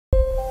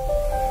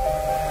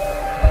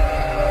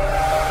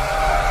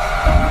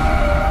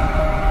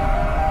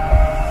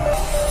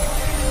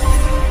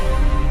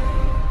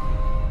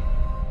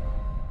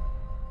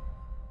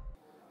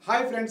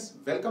Friends,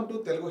 welcome to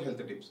Telugu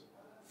health tips.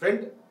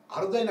 Friend,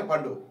 అరుదైన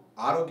పండు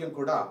ఆరోగ్యం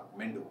కూడా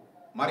మెండు.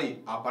 మరి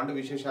ఆ పండు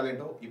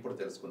విశేషాలేంటో ఇప్పుడు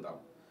తెలుసుకుందాం.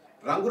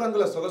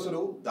 రంగురంగుల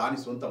సొగసులు దాని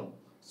సొంతం.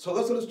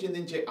 సొగసులు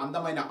చిందించే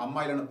అందమైన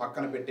అమ్మాయిలను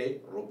పక్కన పెట్టే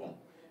రూపం.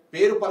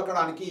 పేరు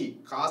పలకడానికి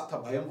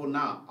కాస్త భయం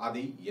ఉన్నా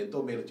అది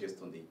ఎంతో మేలు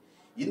చేస్తుంది.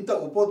 ఇంత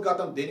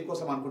ఉపోద్ఘాతం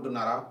దేనికోసం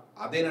అనుకుంటున్నారా?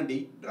 అదేనండి,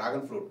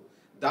 డ్రాగన్ ఫ్రూట్.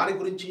 దాని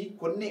గురించి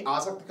కొన్ని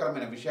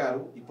ఆసక్తికరమైన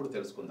విషయాలు ఇప్పుడు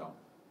తెలుసుకుందాం.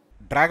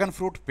 డ్రాగన్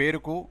ఫ్రూట్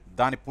పేరుకు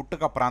దాని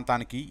పుట్టుక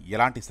ప్రాంతానికి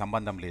ఎలాంటి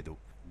సంబంధం లేదు.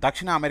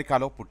 దక్షిణ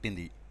అమెరికాలో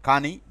పుట్టింది.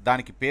 కానీ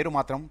దానికి పేరు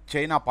మాత్రం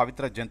చైనా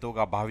పవిత్ర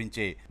జంతువుగా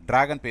భావించే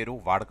డ్రాగన్ పేరు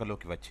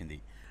వాడుకలోకి వచ్చింది.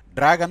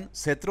 డ్రాగన్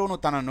శత్రువును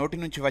తన నోటి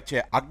నుంచి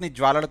వచ్చే అగ్ని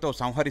జ్వాలలతో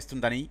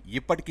సంహరిస్తుందని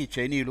ఇప్పటికీ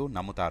చైనీయులు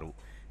నమ్ముతారు.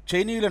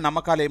 చైనీయుల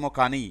నమ్మకాలేమో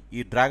కానీ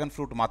ఈ డ్రాగన్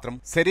ఫ్రూట్ మాత్రం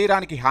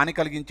శరీరానికి హాని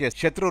కలిగించే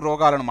శత్రు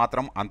రోగాలను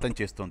మాత్రం అంతం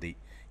చేస్తుంది.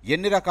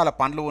 ఎన్ని రకాల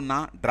పండ్లు ఉన్నా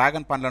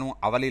డ్రాగన్ పండ్లను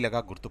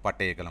అవలీలగా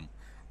గుర్తుపట్టేయగలం.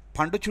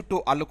 పండు చుట్టూ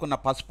అల్లుకున్న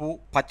పసుపు,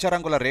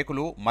 పచ్చరంగుల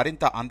రేకులు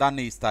మరింత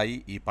అందాన్ని ఇస్తాయి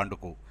ఈ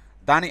పండుకు.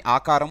 దాని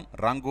ఆకారం,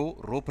 రంగు,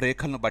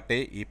 రూపురేఖలను బట్టే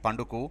ఈ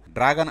పండుకు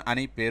డ్రాగన్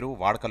అని పేరు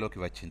వాడుకలోకి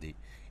వచ్చింది.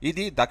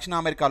 ఇది దక్షిణ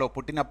అమెరికాలో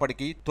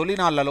పుట్టినప్పటికీ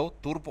తొలినాళ్లలో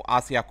తూర్పు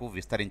ఆసియాకు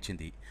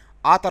విస్తరించింది.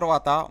 ఆ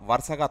తర్వాత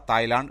వరుసగా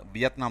థాయిలాండ్,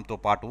 వియత్నాంతో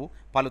పాటు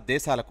పలు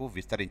దేశాలకు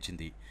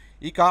విస్తరించింది.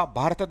 ఇక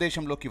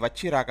భారతదేశంలోకి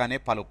వచ్చి రాగానే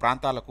పలు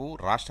ప్రాంతాలకు,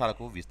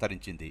 రాష్ట్రాలకు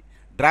విస్తరించింది.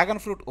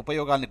 డ్రాగన్ ఫ్రూట్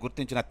ఉపయోగాల్ని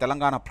గుర్తించిన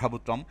తెలంగాణ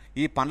ప్రభుత్వం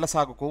ఈ పండ్ల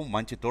సాగుకు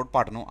మంచి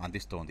తోడ్పాటును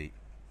అందిస్తోంది.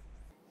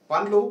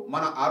 పండ్లు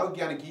మన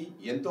ఆరోగ్యానికి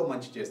ఎంతో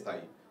మంచి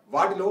చేస్తాయి.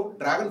 వాటిలో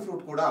డ్రాగన్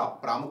ఫ్రూట్ కూడా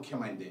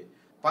ప్రాముఖ్యమైనదే.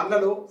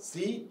 పండ్లలో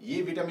సి, ఈ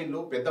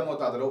విటమిన్లు పెద్ద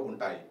మోతాదులో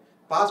ఉంటాయి.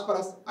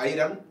 ఫాస్ఫరస్,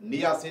 ఐరన్,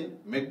 నియాసిన్,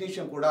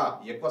 మెగ్నీషియం కూడా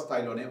ఎక్కువ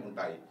స్థాయిలోనే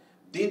ఉంటాయి.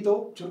 దీంతో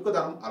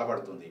చురుకుదనం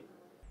అలవడుతుంది.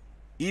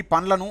 ఈ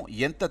పండ్లను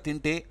ఎంత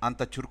తింటే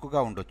అంత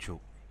చురుకుగా ఉండొచ్చు.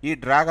 ఈ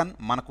డ్రాగన్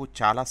మనకు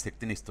చాలా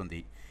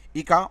శక్తినిస్తుంది.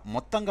 ఇక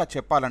మొత్తంగా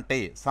చెప్పాలంటే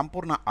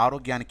సంపూర్ణ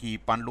ఆరోగ్యానికి ఈ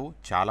పండ్లు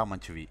చాలా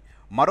మంచివి.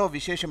 మరో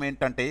విశేషం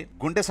ఏంటంటే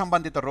గుండె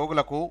సంబంధిత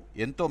రోగులకు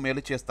ఎంతో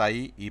మేలు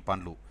చేస్తాయి ఈ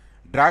పండ్లు.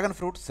 డ్రాగన్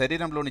ఫ్రూట్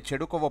శరీరంలోని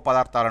చెడు కొవ్వు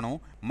పదార్థాలను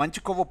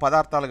మంచి కొవ్వు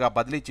పదార్థాలుగా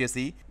బదిలీ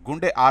చేసి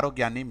గుండె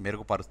ఆరోగ్యాన్ని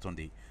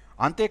మెరుగుపరుస్తుంది.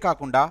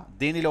 అంతేకాకుండా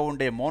దీనిలో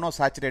ఉండే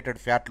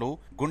మోనోసాచురేటెడ్ ఫ్యాట్లు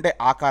గుండె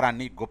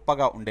ఆకారాన్ని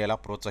గొప్పగా ఉండేలా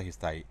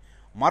ప్రోత్సహిస్తాయి.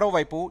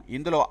 మరోవైపు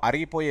ఇందులో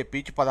అరిగిపోయే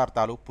పీచు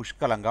పదార్థాలు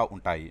పుష్కలంగా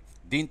ఉంటాయి.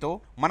 దీంతో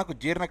మనకు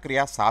జీర్ణక్రియ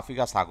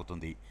సాఫీగా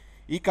సాగుతుంది.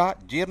 ఇక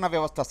జీర్ణ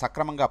వ్యవస్థ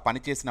సక్రమంగా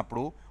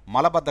పనిచేసినప్పుడు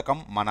మలబద్ధకం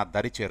మన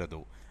దరి చేరదు.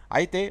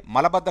 అయితే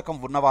మలబద్ధకం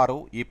ఉన్నవారు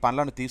ఈ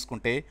పండ్లను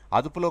తీసుకుంటే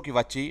అదుపులోకి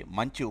వచ్చి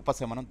మంచి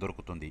ఉపశమనం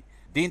దొరుకుతుంది.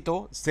 దీంతో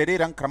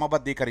శరీరం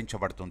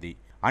క్రమబద్ధీకరించబడుతుంది.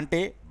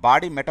 అంటే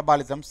బాడీ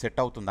మెటబాలిజం సెట్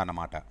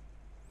అవుతుందన్నమాట.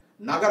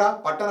 నగర,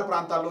 పట్టణ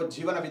ప్రాంతాల్లో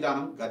జీవన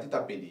విధానం గతి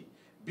తప్పింది.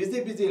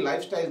 బిజీ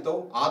లైఫ్ స్టైల్తో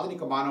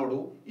ఆధునిక మానవుడు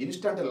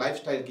ఇన్స్టంట్ లైఫ్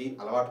స్టైల్కి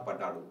అలవాటు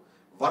పడ్డాడు.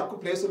 వర్క్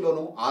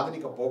ప్లేసుల్లోనూ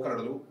ఆధునిక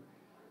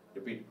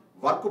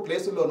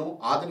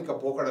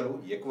పోకడలు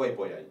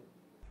ఎక్కువైపోయాయి.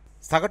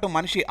 సగటు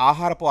మనిషి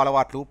ఆహారపు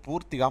అలవాట్లు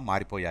పూర్తిగా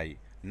మారిపోయాయి.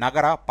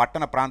 నగర,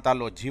 పట్టణ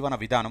ప్రాంతాల్లో జీవన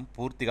విధానం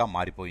పూర్తిగా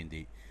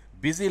మారిపోయింది.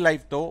 బిజీ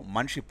లైఫ్తో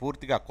మనిషి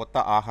పూర్తిగా కొత్త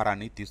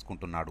ఆహారాన్ని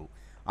తీసుకుంటున్నాడు.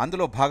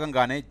 అందులో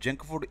భాగంగానే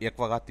జంక్ ఫుడ్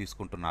ఎక్కువగా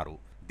తీసుకుంటున్నారు.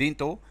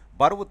 దీంతో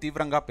బరువు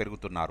తీవ్రంగా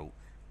పెరుగుతున్నారు.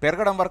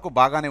 పెరగడం వరకు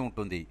బాగానే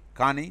ఉంటుంది,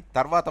 కానీ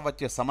తర్వాత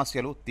వచ్చే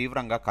సమస్యలు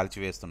తీవ్రంగా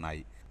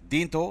కలిచివేస్తున్నాయి.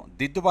 దీంతో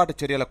దిద్దుబాటు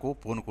చర్యలకు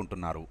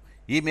పూనుకుంటున్నారు.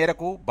 ఈ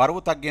మేరకు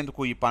బరువు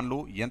తగ్గేందుకు ఈ పండ్లు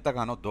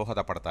ఎంతగానో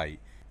దోహదపడతాయి.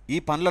 ఈ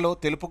పండ్లలో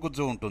తెలుపు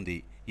గుజ్జు ఉంటుంది.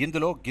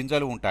 ఇందులో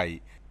గింజలు ఉంటాయి.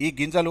 ఈ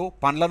గింజలు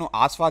పండ్లను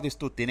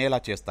ఆస్వాదిస్తూ తినేలా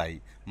చేస్తాయి.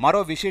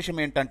 మరో విశేషం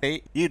ఏంటంటే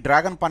ఈ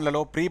డ్రాగన్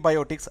పండ్లలో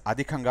ప్రీబయోటిక్స్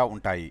అధికంగా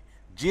ఉంటాయి.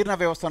 జీర్ణ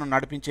వ్యవస్థను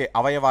నడిపించే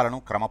అవయవాలను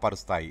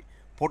క్రమపరుస్తాయి.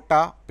 పొట్ట,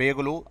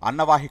 పేగులు,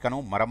 అన్నవాహికను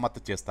మరమ్మతు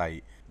చేస్తాయి.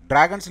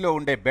 డ్రాగన్స్లో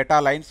ఉండే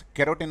బెటాలైన్స్,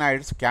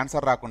 కెరోటినాయిడ్స్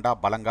క్యాన్సర్ రాకుండా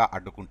బలంగా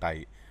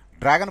అడ్డుకుంటాయి.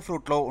 డ్రాగన్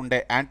ఫ్రూట్లో ఉండే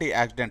యాంటీ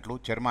ఆక్సిడెంట్లు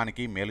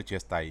చర్మానికి మేలు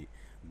చేస్తాయి.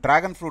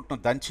 డ్రాగన్ ఫ్రూట్ను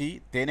దంచి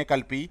తేనె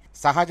కలిపి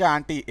సహజ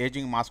యాంటీ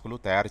ఏజింగ్ మాస్కులు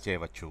తయారు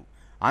చేయవచ్చు.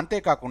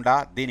 అంతేకాకుండా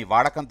దీని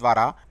వాడకం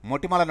ద్వారా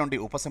మొటిమల నుండి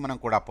ఉపశమనం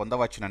కూడా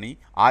పొందవచ్చునని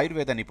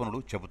ఆయుర్వేద నిపుణులు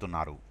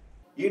చెబుతున్నారు.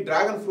 ఈ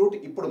డ్రాగన్ ఫ్రూట్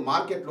ఇప్పుడు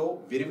మార్కెట్లో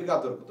విరివిగా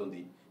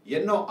దొరుకుతుంది.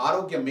 ఎన్నో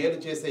ఆరోగ్య మేలు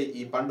చేసే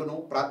ఈ పండును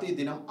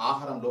ప్రతిదినం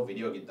ఆహారంలో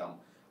వినియోగిద్దాం.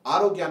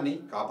 ఆరోగ్యాన్ని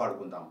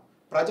కాపాడుకుందాం.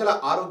 ప్రజల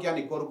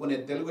ఆరోగ్యాన్ని కోరుకునే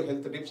తెలుగు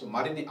హెల్త్ టిప్స్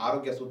మరిన్ని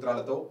ఆరోగ్య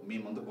సూత్రాలతో మీ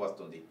ముందుకు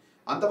వస్తుంది.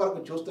 అంతవరకు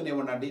చూస్తూనే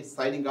ఉండండి.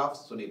 Signing off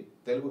Sunil,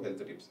 Telugu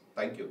health tips.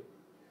 Thank you.